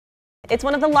It's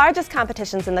one of the largest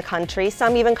competitions in the country.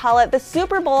 Some even call it the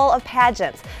Super Bowl of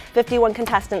pageants. 51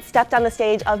 contestants stepped on the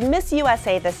stage of Miss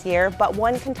USA this year, but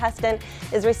one contestant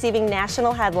is receiving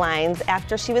national headlines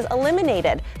after she was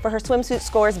eliminated for her swimsuit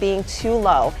scores being too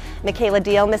low. Mekayla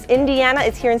Diehl, Miss Indiana,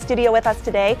 is here in studio with us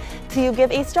today to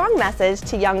give a strong message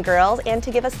to young girls and to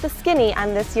give us the skinny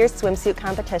on this year's swimsuit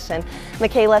competition.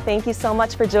 Mekayla, thank you so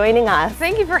much for joining us.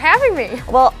 Thank you for having me.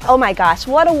 Well, oh my gosh,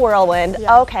 what a whirlwind.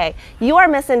 Yeah. Okay, you are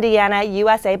Miss Indiana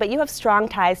USA, but you have strong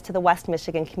ties to the West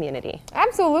Michigan community.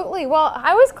 Absolutely. Well,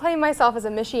 I always claim myself as a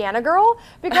Michiana girl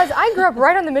because I grew up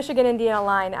right on the Michigan-Indiana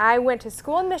line. I went to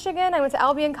school in Michigan, I went to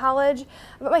Albion College,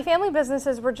 but my family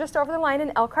businesses were just over the line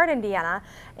in Elkhart, Indiana.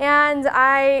 And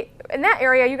in that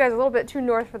area, you guys are a little bit too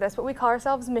north for this, but we call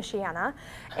ourselves Michiana.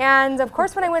 And of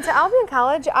course, when I went to Albion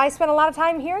College, I spent a lot of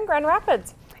time here in Grand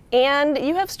Rapids. And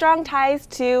you have strong ties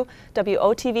to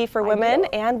WOTV for Women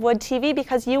and Wood TV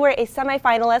because you were a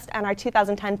semifinalist on our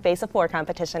 2010 Face of 4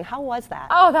 competition. How was that?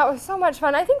 Oh, that was so much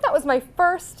fun. I think that was my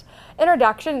first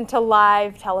introduction to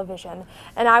live television,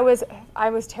 and I was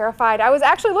terrified. I was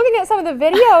actually looking at some of the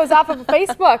videos off of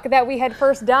Facebook that we had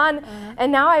first done,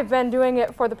 and now I've been doing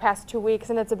it for the past 2 weeks,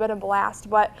 and it's been a blast.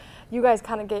 But you guys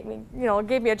kind of gave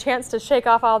me a chance to shake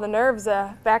off all the nerves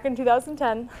back in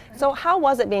 2010. So how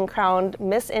was it being crowned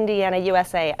Miss Indiana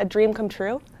USA? A dream come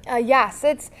true? Yes,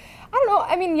 I don't know,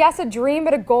 I mean, yes, a dream,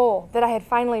 but a goal that I had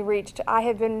finally reached. I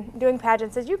had been doing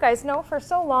pageants, as you guys know, for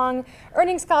so long,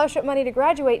 earning scholarship money to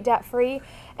graduate debt-free,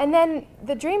 and then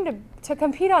the dream to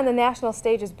compete on the national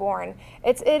stage is born.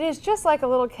 It is just like a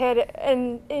little kid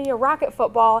in rocket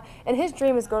football, and his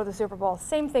dream is go to the Super Bowl.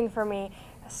 Same thing for me.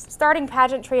 Starting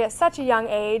pageantry at such a young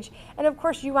age, and of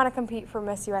course you want to compete for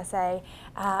Miss USA,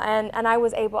 and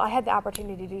I had the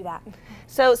opportunity to do that.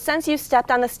 So since you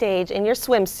stepped on the stage in your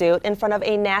swimsuit in front of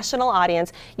a national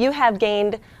audience, you have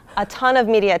gained a ton of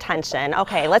media attention.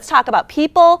 Okay, let's talk about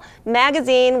People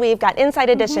magazine. We've got Inside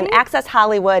Edition, Access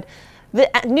Hollywood, the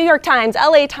New York Times,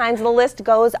 LA Times, the list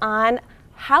goes on.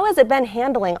 How has it been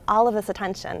handling all of this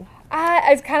attention?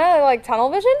 It's kind of like tunnel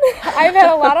vision. I've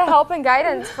had a lot of help and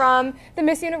guidance from the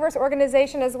Miss Universe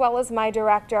organization as well as my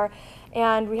director,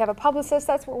 and we have a publicist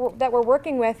that we're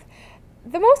working with.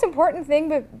 The most important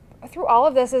thing through all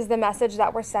of this is the message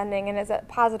that we're sending, and is a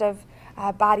positive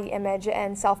body image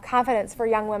and self-confidence for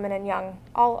young women and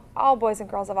all boys and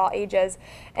girls of all ages.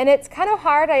 And it's kind of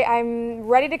hard. I'm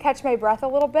ready to catch my breath a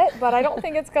little bit, but I don't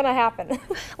think it's going to happen.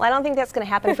 Well, I don't think that's going to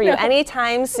happen for you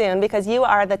anytime soon because you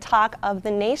are the talk of the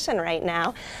nation right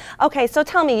now. Okay, so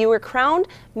tell me, you were crowned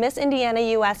Miss Indiana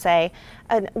USA.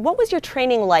 What was your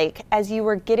training like as you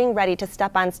were getting ready to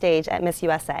step on stage at Miss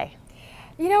USA?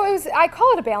 You know, I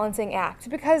call it a balancing act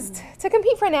because to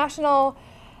compete for a national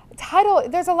title,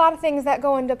 there's a lot of things that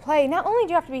go into play. Not only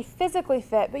do you have to be physically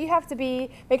fit, but you have to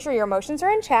make sure your emotions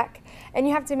are in check, and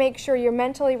you have to make sure you're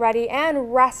mentally ready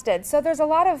and rested. So there's a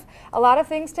lot of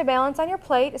things to balance on your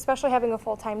plate, especially having a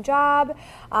full-time job,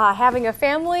 having a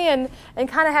family, and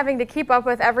kind of having to keep up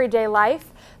with everyday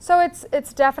life. So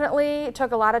it's definitely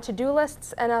took a lot of to-do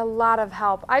lists and a lot of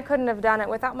help. I couldn't have done it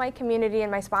without my community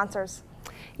and my sponsors.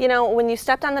 You know, when you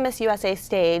stepped on the Miss USA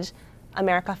stage,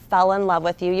 America fell in love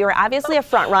with you. You were obviously a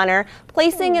front runner,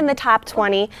 placing in the top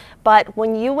 20, but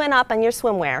when you went up on your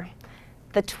swimwear,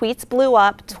 the tweets blew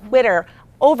up. Twitter,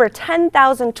 over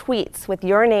 10,000 tweets with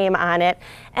your name on it,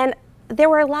 and there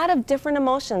were a lot of different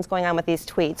emotions going on with these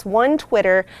tweets. One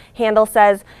Twitter handle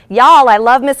says, "Y'all, I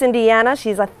love Miss Indiana.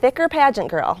 She's a thicker pageant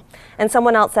girl." And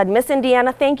someone else said, "Miss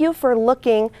Indiana, thank you for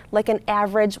looking like an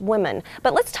average woman."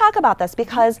 But let's talk about this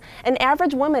because an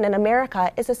average woman in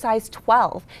America is a size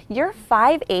 12. You're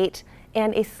 5'8"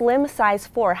 and a slim size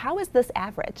 4. How is this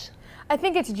average? I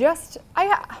think it's just,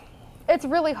 it's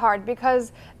really hard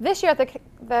because this year at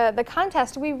the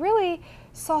contest, we really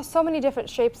saw so many different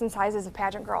shapes and sizes of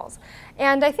pageant girls.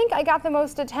 And I think I got the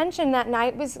most attention that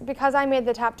night was because I made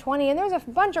the top 20, and there was a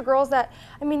bunch of girls that,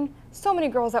 I mean, so many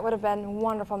girls that would have been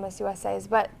wonderful Miss USAs,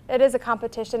 but it is a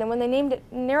competition, and when they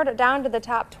narrowed it down to the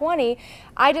top 20,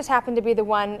 I just happened to be the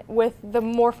one with the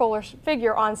more fuller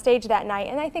figure on stage that night,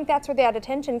 and I think that's where that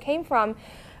attention came from.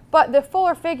 But the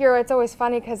fuller figure, it's always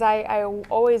funny because I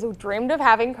always dreamed of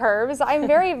having curves. I'm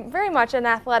very, very much an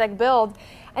athletic build.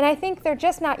 And I think they're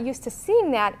just not used to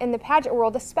seeing that in the pageant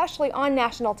world, especially on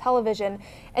national television.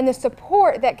 And the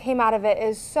support that came out of it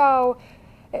is so,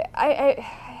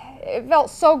 it felt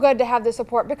so good to have the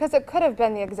support because it could have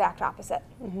been the exact opposite.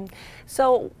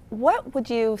 So what would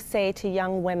you say to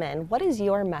young women? What is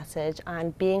your message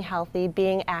on being healthy,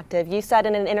 being active? You said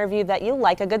in an interview that you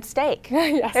like a good steak.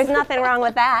 Yes. There's nothing wrong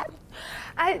with that.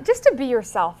 just to be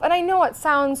yourself. And I know it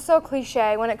sounds so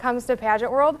cliche when it comes to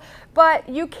pageant world, but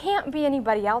you can't be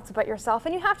anybody else but yourself,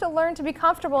 and you have to learn to be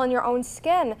comfortable in your own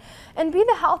skin and be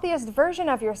the healthiest version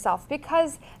of yourself,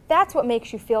 because that's what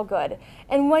makes you feel good.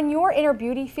 And when your inner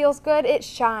beauty feels good, it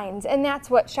shines, and that's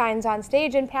what shines on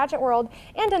stage in pageant world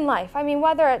and in life. I mean,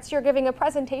 whether it's you're giving a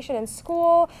presentation in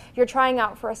school, you're trying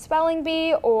out for a spelling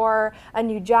bee or a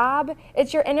new job,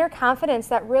 it's your inner confidence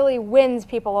that really wins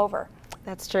people over.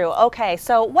 That's true. Okay,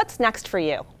 so what's next for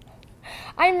you?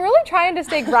 I'm really trying to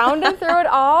stay grounded through it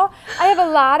all. I have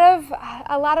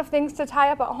a lot of things to tie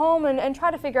up at home and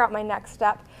try to figure out my next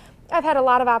step. I've had a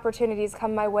lot of opportunities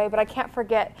come my way, but I can't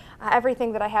forget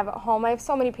everything that I have at home. I have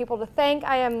so many people to thank.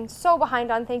 I am so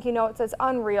behind on thank you notes, it's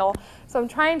unreal. So I'm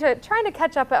trying to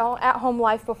catch up at home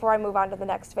life before I move on to the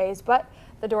next phase, but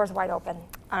the door's wide open.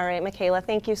 All right, Mekayla,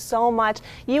 thank you so much.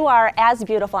 You are as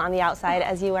beautiful on the outside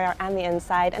as you are on the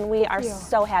inside, and we are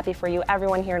so happy for you,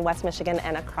 everyone here in West Michigan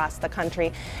and across the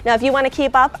country. Now, if you want to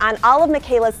keep up on all of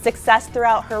Mekayla's success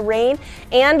throughout her reign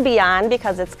and beyond,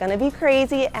 because it's going to be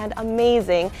crazy and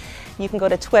amazing, you can go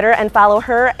to Twitter and follow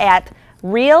her at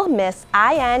Real Miss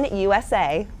IN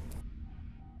USA.